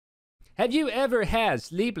Have you ever had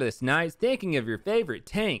sleepless nights thinking of your favorite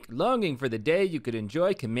tank, longing for the day you could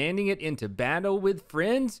enjoy commanding it into battle with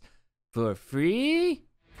friends for free?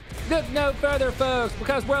 Look no further, folks,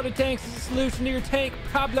 because World of Tanks is a solution to your tank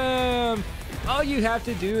problem. All you have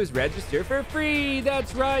to do is register for free.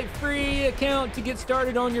 That's right, free account to get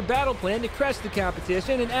started on your battle plan to crush the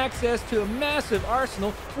competition and access to a massive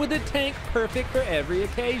arsenal with a tank perfect for every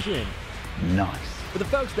occasion. Nice. For the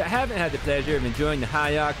folks that haven't had the pleasure of enjoying the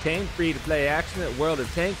high-octane, free-to-play action that World of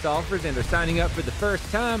Tanks offers and are signing up for the first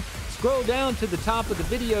time, scroll down to the top of the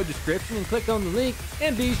video description and click on the link,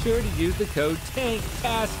 and be sure to use the code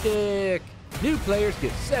TANKTASTIC. New players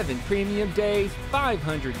get 7 premium days,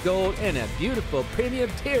 500 gold, and a beautiful premium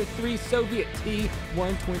Tier 3 Soviet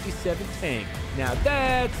T-127 tank. Now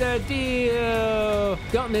that's a deal!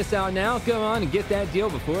 Don't miss out now, go on and get that deal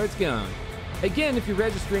before it's gone. Again, if you're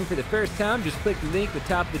registering for the first time, just click the link at the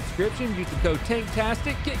top of the description, use the code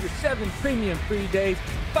TANKTASTIC, get your 7 premium free days,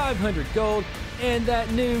 500 gold, and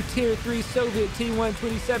that new Tier 3 Soviet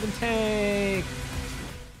T-127 tank.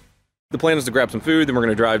 The plan is to grab some food, then we're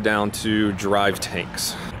gonna drive down to Drive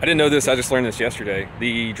Tanks. I didn't know this, I just learned this yesterday.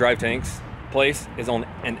 The Drive Tanks place is on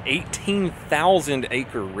an 18,000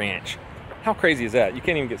 acre ranch. How crazy is that? You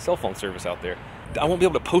can't even get cell phone service out there. I won't be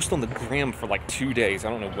able to post on the gram for like 2 days.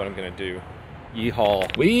 I don't know what I'm gonna do.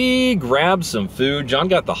 Yeehaw. We grabbed some food. John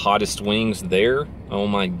got the hottest wings there. Oh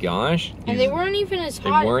my gosh. And they weren't even as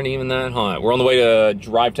hot. They weren't even that hot. We're on the way to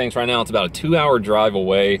Drive Tanks right now. It's about a 2-hour drive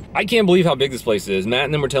away. I can't believe how big this place is. Matt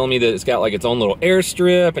and them were telling me that it's got like its own little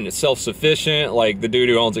airstrip and it's self-sufficient. Like the dude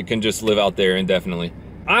who owns it can just live out there indefinitely.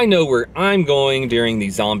 I know where I'm going during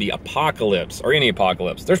the zombie apocalypse, or any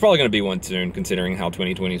apocalypse. There's probably gonna be one soon, considering how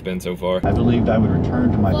 2020's been so far. I believed I would return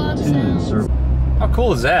to my platoon and serve. How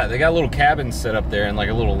cool is that? They got little cabins set up there in like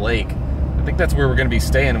a little lake. I think that's where we're gonna be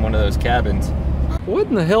staying, in one of those cabins. What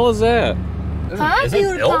in the hell is that? Is that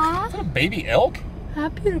an elk? Is that a baby elk?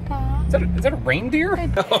 Is that a reindeer?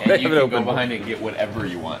 Oh, and you can go behind it and get whatever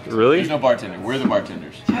you want. Really? There's no bartender. We're the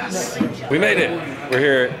bartenders. Yes. We made it. We're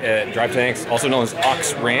here at Drive Tanks, also known as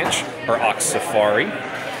Ox Ranch or Ox Safari.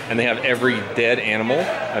 And they have every dead animal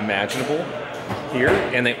imaginable here.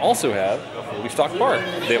 And they also have a fully stocked bar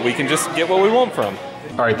that we can just get what we want from.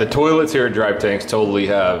 All right, the toilets here at Drive Tanks totally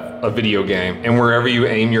have a video game. And wherever you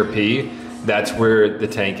aim your pee, that's where the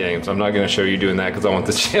tank aims. I'm not gonna show you doing that because I want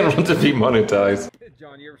this channel to be monetized.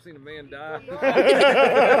 John, you ever seen a man die?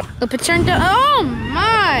 The paternity. Oh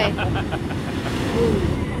my!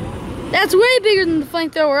 That's way bigger than the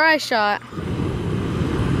flamethrower I shot.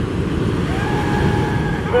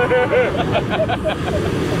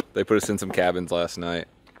 They put us in some cabins last night.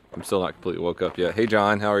 I'm still not completely woke up yet. Hey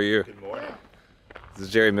John, how are you? Good morning. This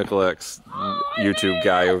is Jerry Mikulec's YouTube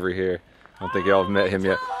guy over here. I don't think y'all have met him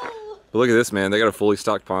yet. But look at this, man. They got a fully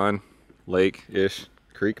stocked pond, lake-ish,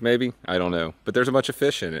 creek maybe? I don't know. But there's a bunch of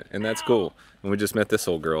fish in it, and that's cool. And we just met this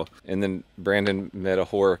old girl. And then Brandon met a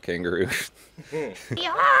horror kangaroo.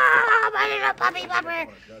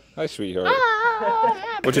 Hi, sweetheart.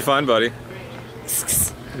 What'd you find, buddy?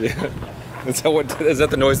 Yeah. Is that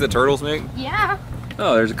the noise that turtles make? Yeah.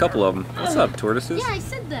 Oh, there's a couple of them. What's up, tortoises? Yeah, I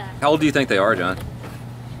said that. How old do you think they are, John?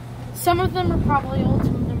 Some of them are probably old,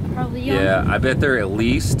 some of them are probably young. Yeah, I bet they're at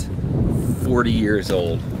least 40 years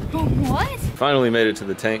old. What? Finally made it to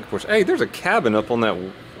the tank portion. Hey, there's a cabin up on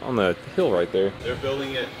the hill right there. They're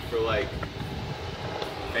building it for like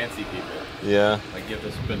fancy people. Yeah. Like you have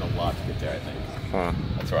to spend a lot to get there, I think. Huh.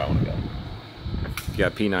 That's where I want to go. You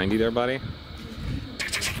got P90 there, buddy?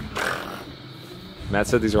 Matt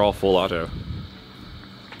said these are all full auto.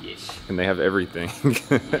 Yes. And they have everything.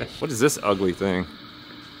 What is this ugly thing?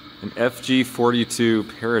 An FG-42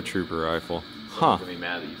 paratrooper rifle. Huh. I'm gonna be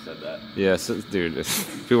mad that you said that. Yes, dude,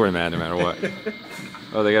 people are mad no matter what.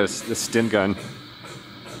 Oh, they got a stun gun.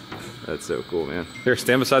 That's so cool, man. Here,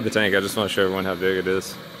 stand beside the tank. I just want to show everyone how big it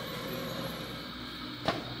is.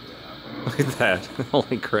 Look at that.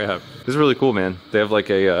 Holy crap. This is really cool, man. They have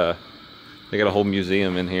like a, they got a whole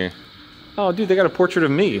museum in here. Oh, dude, they got a portrait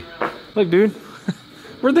of me. Look, dude.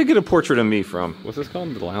 Where'd they get a portrait of me from? What's this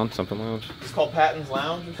called? The lounge? Something lounge? It's called Patton's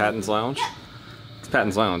Lounge? Patton's Lounge? It's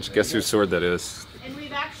Patton's Lounge. Guess whose sword that is? And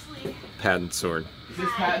we've actually... Patton's sword. Is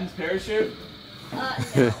this Patton's parachute? No.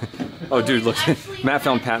 Oh, dude, look. Matt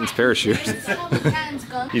found Patton's parachute. Patton's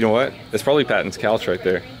gun. You know what? It's probably Patton's couch right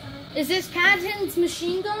there. Is this Patton's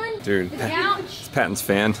machine gun? Dude, The couch? it's Patton's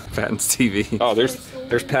fan, Patton's TV. Oh, there's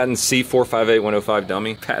Patton's C458105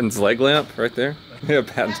 dummy. Patton's leg lamp right there. Yeah,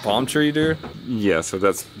 Patton's palm tree, dude. Yeah, so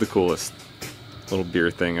that's the coolest little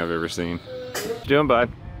beer thing I've ever seen. What you doing,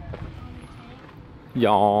 bud?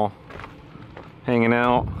 Y'all hanging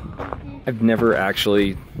out. I've never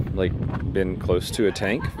actually like been close to a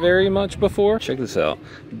tank very much before. Check this out.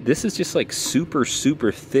 This is just like super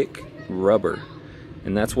thick rubber,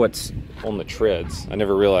 and that's what's on the treads. I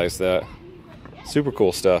never realized that. Super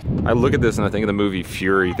cool stuff. I look at this and I think of the movie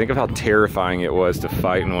Fury. Think of how terrifying it was to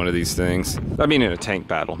fight in one of these things. I mean, in a tank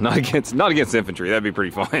battle, not against infantry. That'd be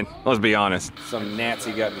pretty fun. Let's be honest. Some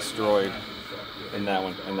Nazi got destroyed in that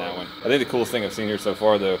one, I think the coolest thing I've seen here so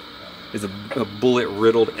far, though, is a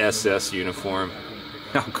bullet-riddled SS uniform.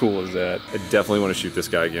 How cool is that? I definitely want to shoot this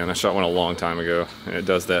guy again. I shot one a long time ago, and it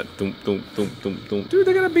does that. Thump, thump, thump, thump, thump. Dude,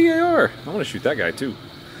 they got a BAR. I want to shoot that guy, too.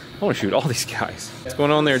 I want to shoot all these guys. What's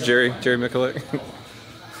going on there, Jerry Mikulek?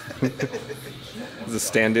 This is a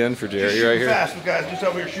stand-in for Jerry right here. Fast, guys. Just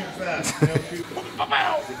over here shooting fast.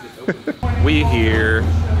 We here.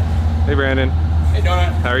 Hey, Brandon. Hey,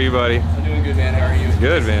 Donut. How are you, buddy? I'm doing good, man. How are you?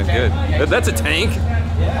 Good, man. Good. That's a tank.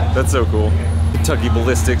 Yeah. That's so cool. Kentucky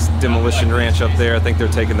Ballistics Demolition Ranch up there. I think they're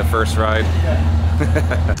taking the first ride.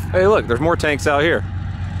 Hey, look, there's more tanks out here.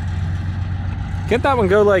 Can't that one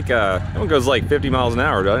go like, that one goes like 50 miles an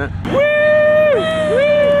hour, doesn't it? Woo!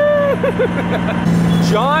 Woo!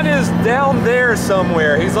 John is down there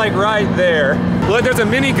somewhere. He's like right there. Look, there's a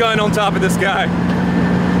minigun on top of this guy.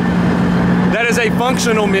 That is a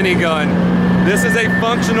functional minigun. This is a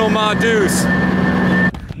functional Modus.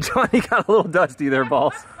 Johnny got a little dusty there,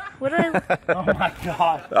 boss. What I? Oh my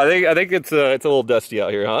god. I think it's a little dusty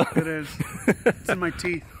out here, huh? It is. It's in my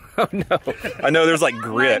teeth. Oh no. I know there's like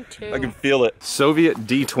grit. Mine too. I can feel it. Soviet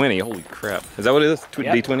D20. Holy crap. Is that what it is?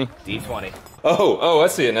 D20? D20. Oh, I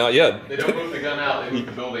see it now. Yeah. They don't move the gun out, they move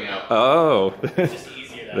the building out. Oh. It's just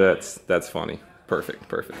easier that way. That's funny. Perfect.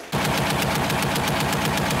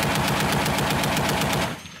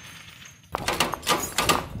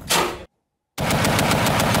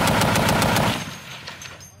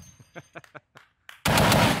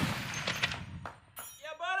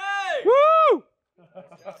 Woo!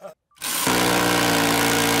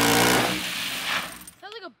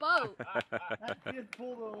 Sounds like a boat. That kid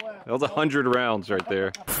pulled to the left. That was 100 rounds right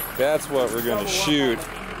there. That's what we're gonna shoot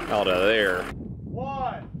out of there.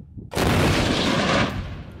 One.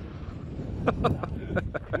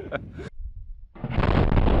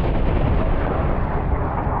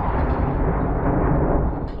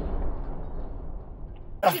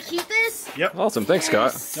 Can you keep this? Yep. Awesome, thanks,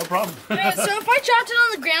 Scott. No problem. So if I dropped it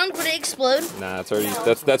on the ground, would it explode? Nah, it's already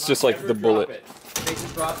that's just like the bullet. They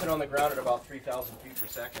just drop it on the ground at about 3,000 feet per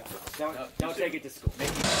second. Don't take it to school.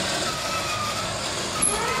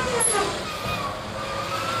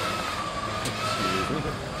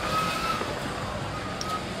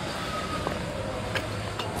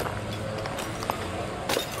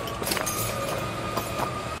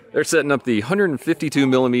 They're setting up the 152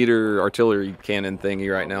 millimeter artillery cannon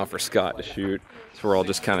thingy right now for Scott to shoot. So we're all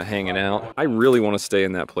just kind of hanging out. I really want to stay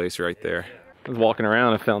in that place right there. I was walking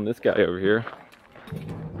around and found this guy over here.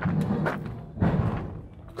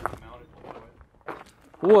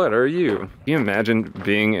 What are you? Can you imagine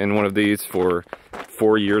being in one of these for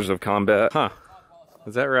 4 years of combat? Huh.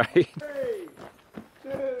 Is that right? 3, 2,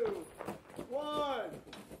 1.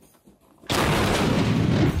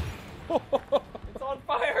 It's on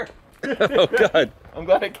fire! Oh God. I'm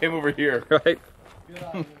glad it came over here. Right?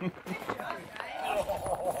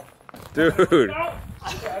 Dude.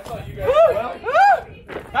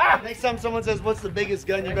 Next time someone says, what's the biggest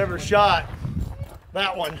gun you've ever shot?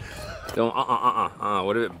 That one. Don't,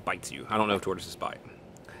 what if it bites you? I don't know if tortoises bite.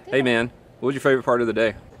 Hey man, what was your favorite part of the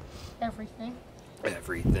day? Everything.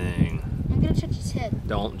 Everything. I'm gonna touch his head.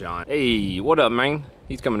 Don't, John. Hey, what up, man?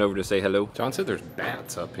 He's coming over to say hello. John said there's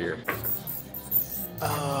bats up here.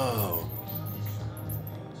 Oh.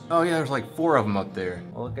 Oh yeah, there's like 4 of them up there.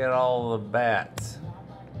 Look at all the bats.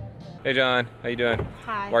 Hey John, how you doing?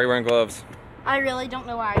 Hi. Why are you wearing gloves? I really don't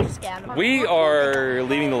know why I just got him. We are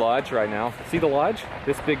leaving the lodge right now. See the lodge?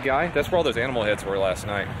 This big guy? That's where all those animal heads were last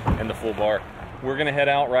night and the full bar. We're gonna head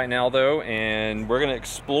out right now though, and we're gonna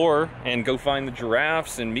explore and go find the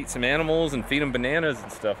giraffes and meet some animals and feed them bananas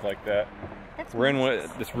and stuff like that. We're in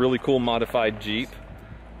this really cool modified Jeep,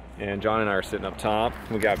 and John and I are sitting up top.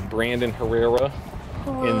 We got Brandon Herrera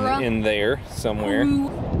in there somewhere.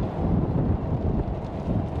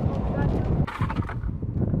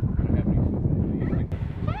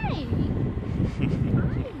 Hey!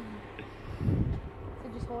 So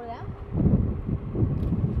just hold it out?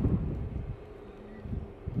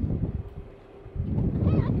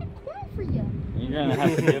 Hey, I could corn for you. You're gonna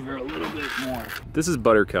have to give her a little bit more. This is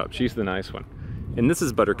Buttercup. She's the nice one. And this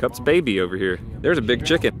is Buttercup's baby over here. There's a big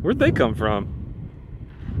chicken. Where'd they come from?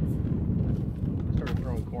 Started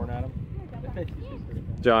throwing corn at him.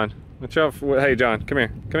 John, Watch out for, hey John, come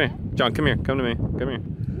here. Come here. John, come here. Come to me. Come here.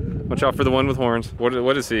 Watch out for the one with horns.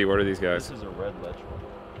 What is he? What are these guys? This is a red lechway.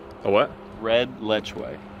 A what? Red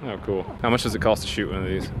lechway. Oh, cool. How much does it cost to shoot one of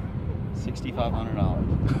these?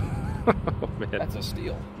 $6,500. Oh, man. That's a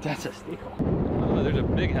steal. That's a steal. Oh, there's a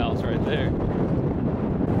big house right there.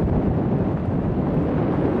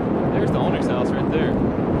 There's the owner's house right there.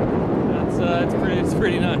 It's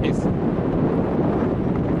pretty nice.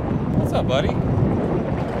 What's up, buddy?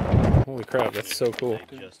 Holy crap, that's so cool.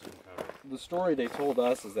 The story they told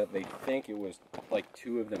us is that they think it was like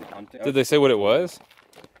 2 of them hunting. Did they say what it was?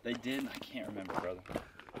 They did. I can't remember, brother.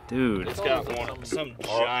 Dude. It's got some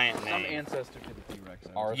giant name. Some ancestor to the T-Rex.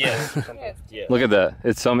 Yes. Yes. Look at that.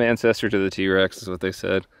 It's some ancestor to the T-Rex is what they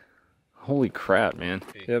said. Holy crap, man.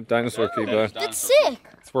 Yep, dinosaur feet, bud. That's sick.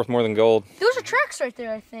 It's worth more than gold. Those are tracks right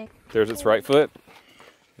there, I think. There's its right foot,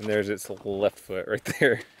 and there's its left foot right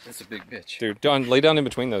there. That's a big bitch. Dude, John, lay down in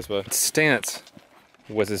between those, bud. Its stance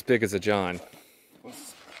was as big as a John.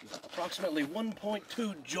 Approximately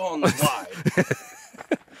 1.2 johns wide.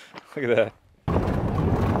 Look at that.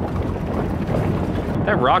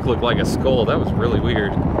 That rock looked like a skull. That was really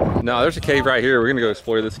weird. No, there's a cave right here. We're gonna go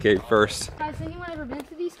explore this cave first. Has anyone ever been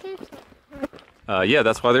to these caves? Yeah,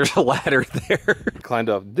 that's why there's a ladder there. Climbed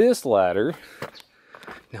up this ladder.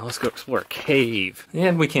 Now let's go explore a cave.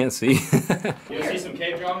 And we can't see. You see some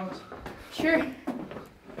cave drawings? Sure.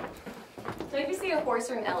 So if you see a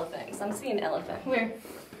horse or an elephant, because I'm seeing an elephant. Where?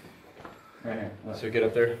 Right here. So get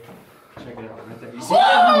up there. Check it out right there. You see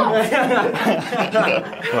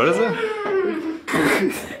What is it?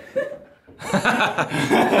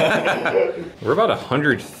 We're about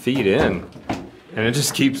 100 feet in, and it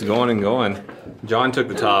just keeps going and going. John took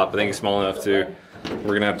the top. I think he's small enough to.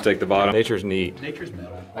 We're gonna have to take the bottom. Nature's neat. Nature's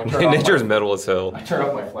metal. Nature's metal as hell. Turn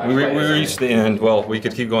off my We flashlight. reached the end. Well, we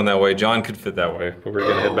could keep going that way. John could fit that way, but we're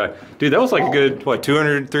gonna head back. Dude, that was like a good, what,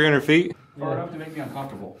 200, 300 feet? Far enough to make me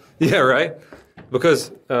uncomfortable. Yeah, right?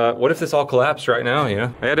 Because what if this all collapsed right now, you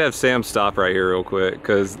know? I had to have Sam stop right here real quick,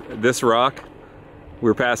 because this rock we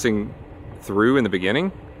were passing through in the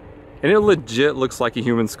beginning, and it legit looks like a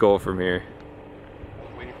human skull from here.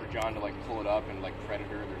 Waiting for John to like pull it up and like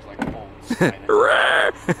Predator, there's like a whole sign.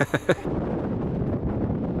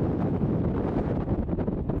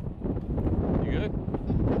 You good?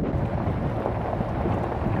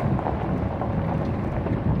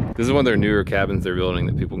 This is one of their newer cabins they're building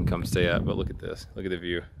that people can come stay at, but look at this. Look at the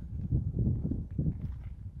view.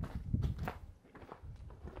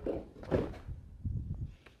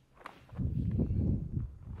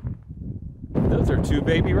 Those are 2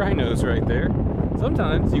 baby rhinos right there.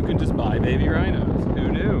 Sometimes you can just buy baby rhinos.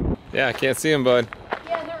 Who knew? Yeah, I can't see them, bud.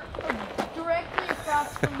 Yeah, they're directly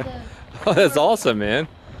across from the... Oh, that's awesome, man.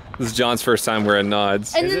 This is John's first time wearing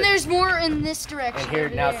nods. And then there's more in this direction. And here,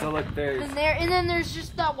 over now there. so look, there's... And then there's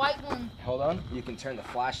just that white one. Hold on. You can turn the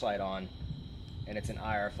flashlight on, and it's an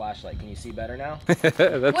IR flashlight. Can you see better now? That's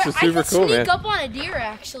Wait, just super I could cool, sneak man. up on a deer,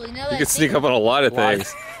 actually. Now that You I can think sneak up on a lot of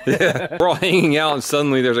things. Yeah. We're all hanging out and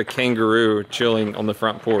suddenly there's a kangaroo chilling on the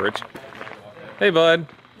front porch. Hey, bud.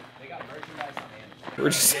 We're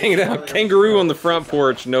just hanging out. Kangaroo on the front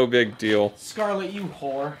porch, no big deal. Scarlet, you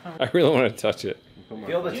whore. I really want to touch it.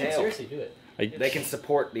 Feel the tail. Seriously, do it. They can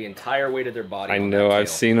support the entire weight of their body. I on know, that I've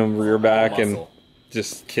tail. seen them rear back and Muscle.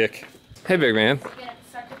 just kick. Hey, big man. Yeah,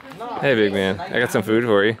 suck it. Hey, big man. I got some food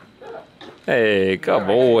for you. Hey, good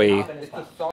boy.